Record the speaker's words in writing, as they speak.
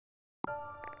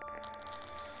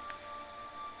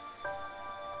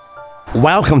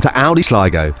Welcome to Audi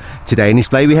Sligo. Today in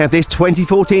display we have this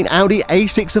 2014 Audi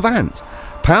A6 Avant,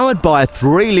 powered by a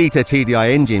 3-litre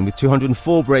TDI engine with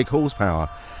 204 brake horsepower.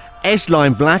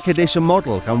 S-Line Black Edition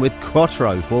model come with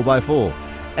Quattro 4x4,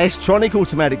 S-tronic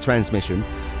automatic transmission,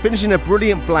 finishing a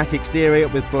brilliant black exterior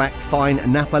with black fine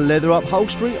Napa leather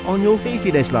upholstery on your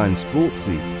heated S-Line sports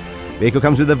seats. Vehicle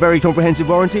comes with a very comprehensive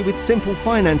warranty with simple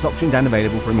finance options and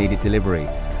available for immediate delivery.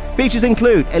 Features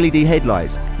include LED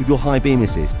headlights with your high beam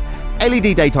assist,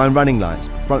 LED daytime running lights,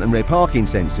 front and rear parking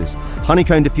sensors,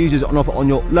 honeycomb diffusers on offer on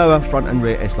your lower front and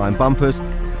rear S-Line bumpers,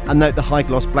 and note the high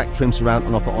gloss black trim surround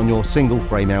on offer on your single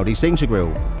frame Audi signature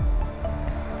grille.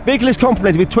 Vehicle is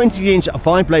complemented with 20-inch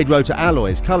 5-blade rotor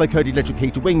alloys, colour-coded electric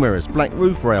heated wing mirrors, black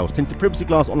roof rails, tinted privacy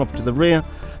glass on offer to the rear.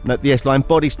 Note the S-Line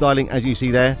body styling as you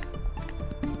see there.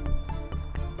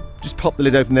 Just pop the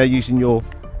lid open there using your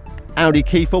Audi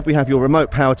key fob. We have your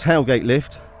remote power tailgate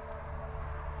lift,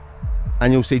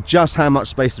 and you'll see just how much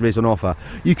space there is on offer.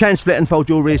 You can split and fold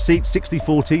your rear seats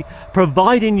 60/40,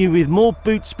 providing you with more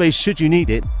boot space should you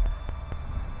need it.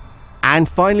 And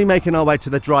finally, making our way to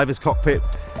the driver's cockpit,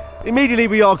 immediately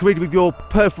we are greeted with your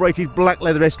perforated black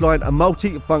leather S-Line, a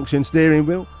multi-function steering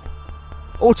wheel,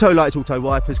 auto lights, auto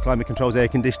wipers, climate controls, air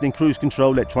conditioning, cruise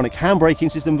control, electronic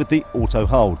handbraking system with the auto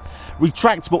hold,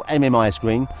 retractable MMI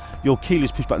screen, your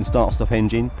keyless push button start stop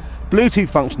engine, Bluetooth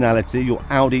functionality, your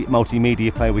Audi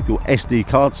multimedia player with your SD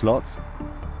card slots.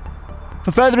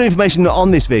 For further information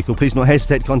on this vehicle, please do not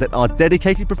hesitate to contact our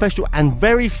dedicated, professional and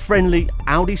very friendly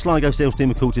Audi Sligo sales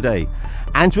team a call today.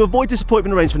 And to avoid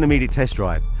disappointment, arrange for an immediate test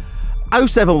drive.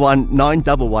 071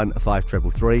 911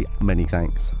 5333. Many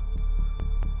thanks.